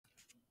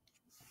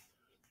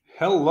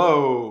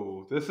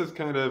Hello. This is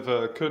kind of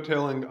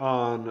coattailing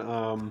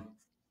on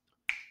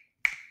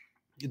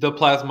the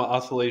plasma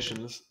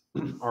oscillations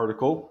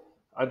article.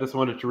 I just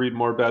wanted to read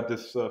more about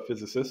this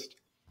physicist.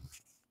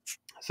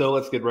 So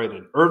let's get right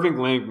in. Irving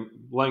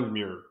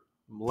Langmuir.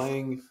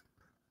 Langmuir.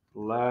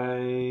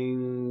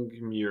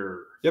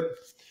 Yep.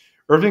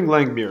 Irving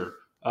Langmuir.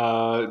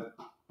 Uh,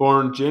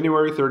 Born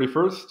January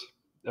 31st,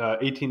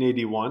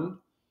 1881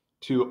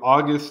 to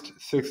August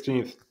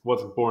 16th.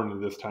 Wasn't born in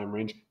this time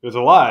range. He was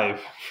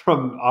alive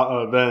from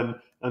then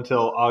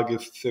until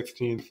August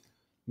 16th,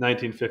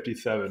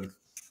 1957.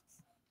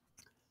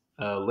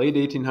 Late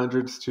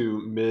 1800s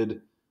to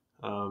mid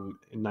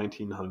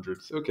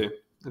 1900s. Okay,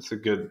 that's a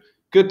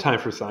good time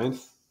for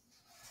science.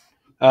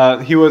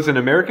 He was an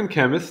American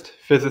chemist,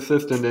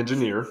 physicist, and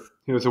engineer.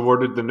 He was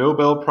awarded the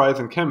Nobel Prize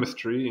in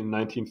Chemistry in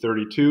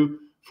 1932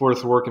 for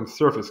his work in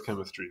surface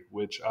chemistry,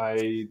 which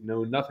I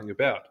know nothing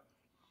about.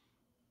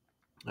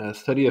 A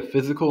study of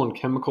physical and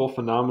chemical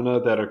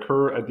phenomena that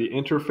occur at the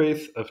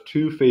interface of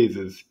two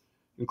phases,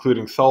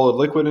 including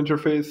solid-liquid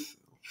interface,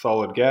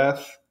 solid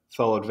gas,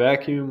 solid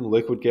vacuum,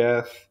 liquid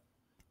gas.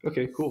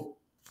 Okay, cool.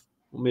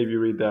 We'll maybe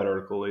read that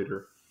article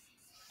later.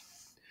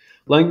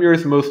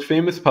 Langmuir's most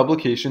famous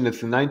publication is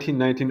the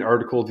 1919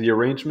 article The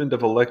Arrangement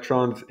of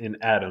Electrons in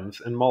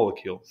Atoms and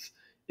Molecules,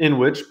 in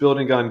which,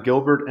 building on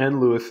Gilbert N.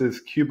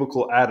 Lewis's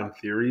cubical atom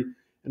theory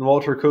and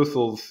Walter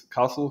Kosel's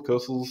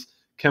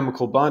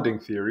chemical bonding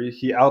theory,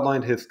 he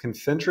outlined his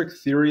concentric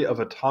theory of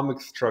atomic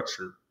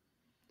structure.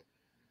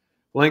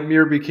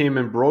 Langmuir became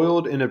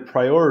embroiled in a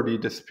priority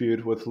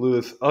dispute with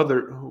Lewis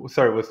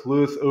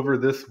over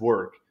this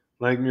work.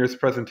 Langmuir's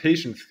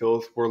presentation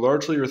skills were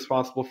largely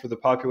responsible for the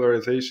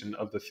popularization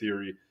of the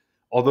theory,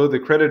 although the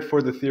credit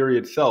for the theory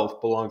itself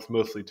belongs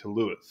mostly to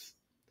Lewis.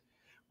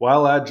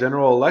 While at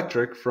General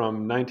Electric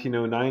from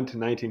 1909 to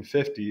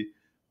 1950,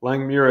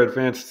 Langmuir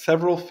advanced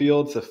several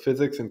fields of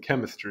physics and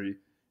chemistry,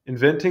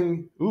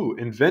 inventing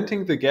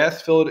the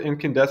gas-filled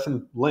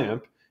incandescent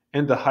lamp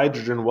and the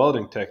hydrogen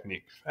welding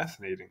technique.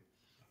 Fascinating.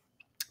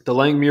 The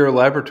Langmuir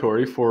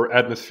Laboratory for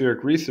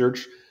Atmospheric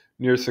Research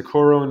near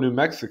Socorro, New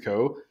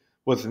Mexico,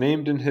 was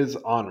named in his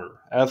honor,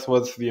 as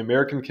was the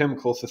American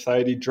Chemical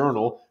Society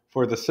journal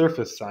for the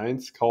surface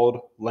science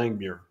called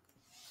Langmuir.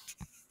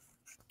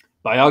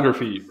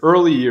 Biography: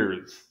 Early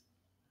years.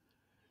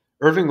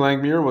 Irving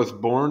Langmuir was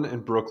born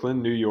in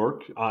Brooklyn, New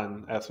York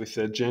on, as we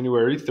said,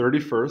 January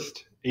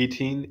 31st,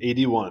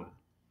 1881.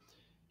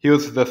 He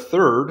was the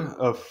third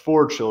of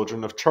four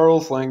children of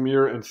Charles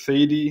Langmuir and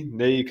Sadie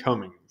Ney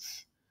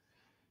Cummings.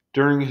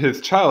 During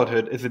his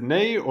childhood, is it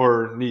Ney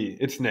or Knee?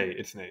 It's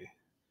Ney.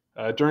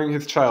 During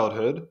his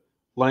childhood,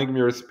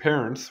 Langmuir's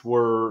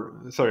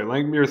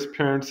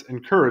parents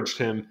encouraged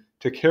him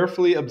to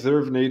carefully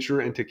observe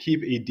nature and to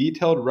keep a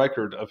detailed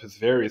record of his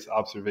various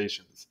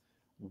observations.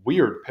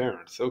 Weird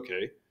parents,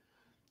 okay.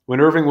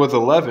 When Irving was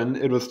 11,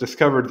 it was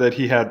discovered that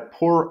he had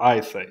poor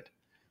eyesight.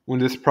 When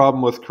this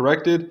problem was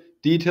corrected,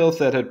 details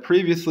that had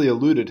previously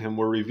eluded him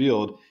were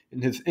revealed,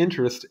 and his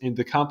interest in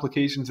the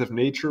complications of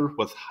nature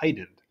was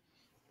heightened.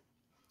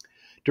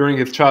 During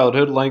his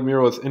childhood,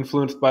 Langmuir was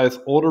influenced by his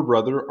older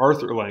brother,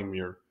 Arthur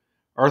Langmuir.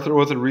 Arthur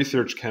was a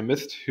research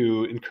chemist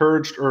who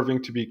encouraged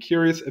Irving to be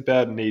curious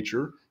about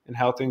nature and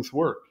how things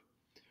work.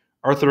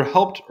 Arthur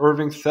helped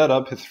Irving set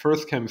up his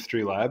first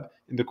chemistry lab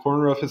in the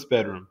corner of his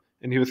bedroom,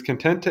 and he was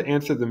content to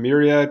answer the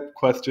myriad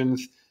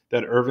questions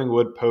that Irving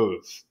would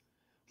pose.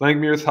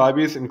 Langmuir's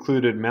hobbies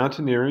included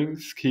mountaineering,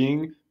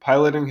 skiing,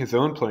 piloting his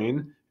own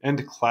plane,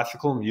 and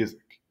classical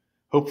music.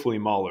 Hopefully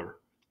Mahler.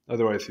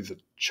 Otherwise, he's a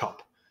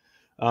chump.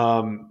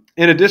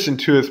 In addition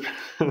to his,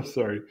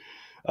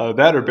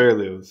 that or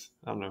Berlioz,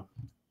 I don't know.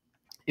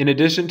 In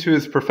addition to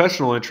his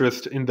professional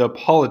interest in the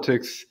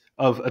politics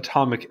of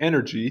atomic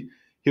energy,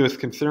 he was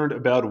concerned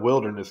about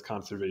wilderness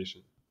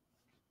conservation.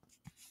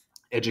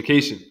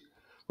 Education.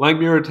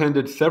 Langmuir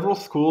attended several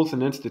schools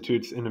and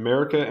institutes in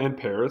America and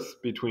Paris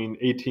between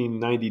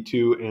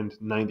 1892 and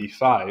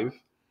 95,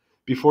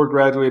 before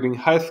graduating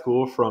high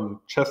school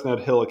from Chestnut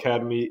Hill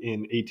Academy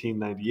in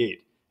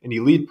 1898, an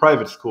elite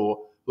private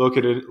school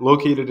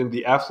located in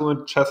the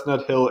affluent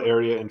Chestnut Hill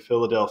area in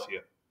Philadelphia.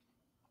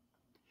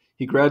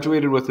 He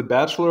graduated with a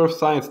Bachelor of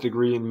Science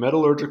degree in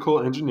Metallurgical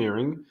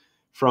Engineering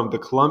from the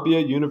Columbia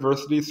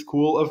University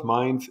School of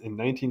Mines in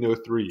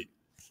 1903.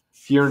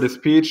 He earned his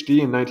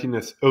PhD in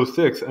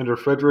 1906 under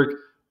Frederick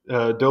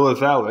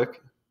Dolezalek.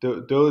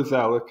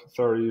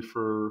 Sorry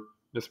for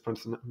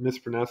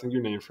mispronouncing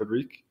your name,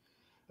 Frederick.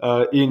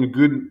 In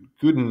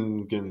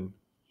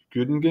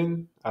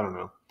Göttingen? I don't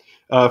know.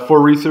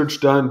 For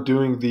research done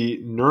doing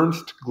the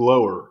Nernst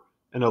glower,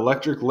 an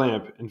electric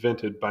lamp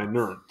invented by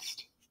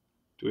Nernst.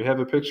 Do we have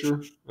a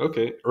picture?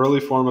 Okay, early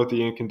form of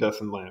the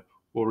incandescent lamp.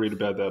 We'll read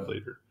about that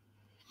later.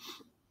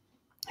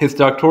 His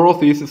doctoral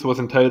thesis was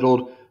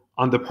entitled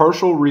On the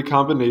Partial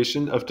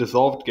Recombination of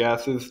Dissolved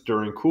Gases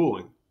During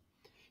Cooling.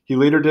 He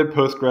later did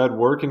postgrad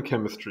work in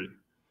chemistry.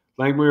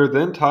 Langmuir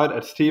then taught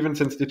at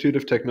Stevens Institute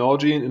of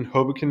Technology in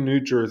Hoboken, New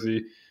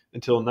Jersey,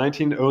 until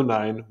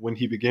 1909, when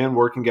he began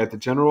working at the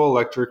General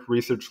Electric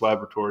Research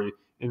Laboratory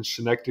in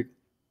Schenectady?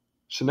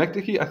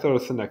 I thought it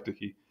was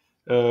Schenectady.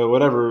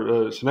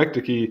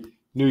 Schenectady,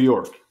 New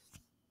York.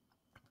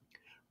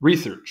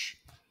 Research.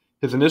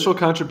 His initial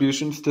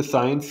contributions to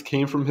science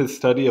came from his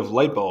study of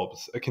light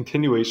bulbs, a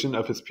continuation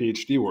of his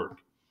PhD work.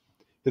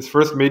 His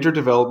first major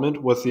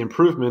development was the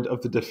improvement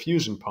of the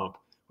diffusion pump,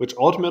 which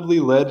ultimately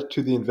led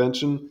to the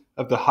invention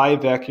of the high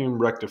vacuum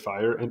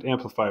rectifier and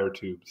amplifier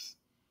tubes.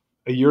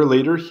 A year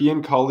later, he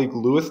and colleague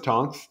Louis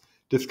Tonks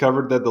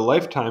discovered that the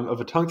lifetime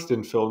of a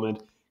tungsten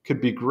filament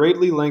could be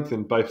greatly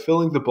lengthened by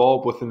filling the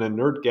bulb with an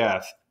inert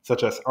gas,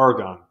 such as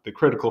argon, the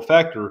critical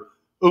factor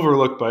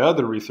overlooked by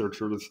other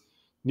researchers,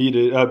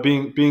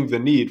 being the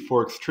need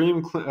for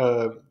extreme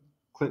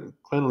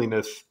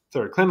cleanliness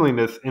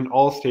in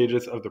all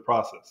stages of the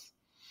process.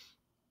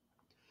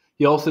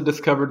 He also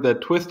discovered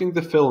that twisting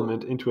the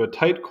filament into a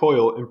tight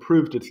coil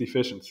improved its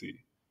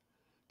efficiency.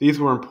 These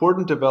were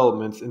important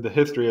developments in the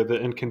history of the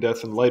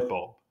incandescent light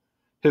bulb.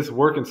 His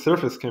work in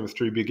surface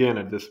chemistry began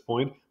at this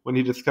point when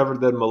he discovered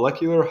that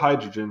molecular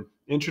hydrogen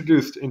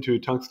introduced into a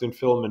tungsten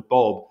filament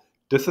bulb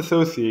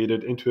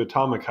dissociated into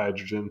atomic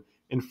hydrogen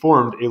and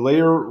formed a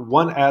layer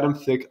 1 atom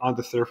thick on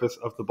the surface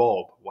of the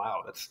bulb.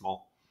 Wow, that's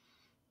small.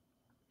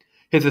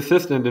 His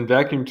assistant in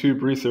vacuum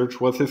tube research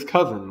was his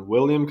cousin,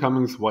 William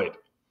Cummings White.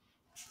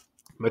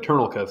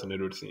 Maternal cousin,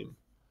 it would seem.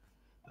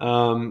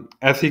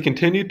 As he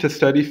continued to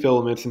study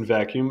filaments in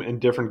vacuum and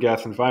different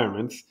gas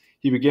environments,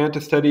 he began to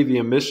study the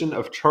emission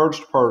of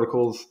charged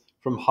particles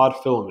from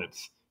hot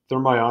filaments,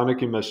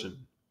 thermionic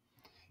emission.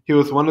 He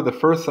was one of the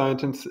first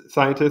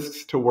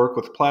scientists to work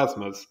with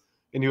plasmas,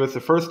 and he was the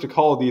first to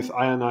call these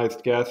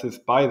ionized gases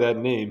by that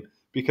name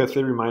because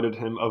they reminded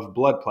him of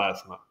blood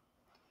plasma.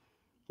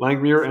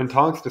 Langmuir and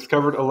Tonks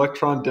discovered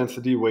electron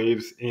density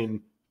waves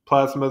in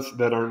plasmas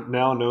that are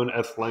now known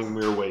as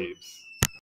Langmuir waves.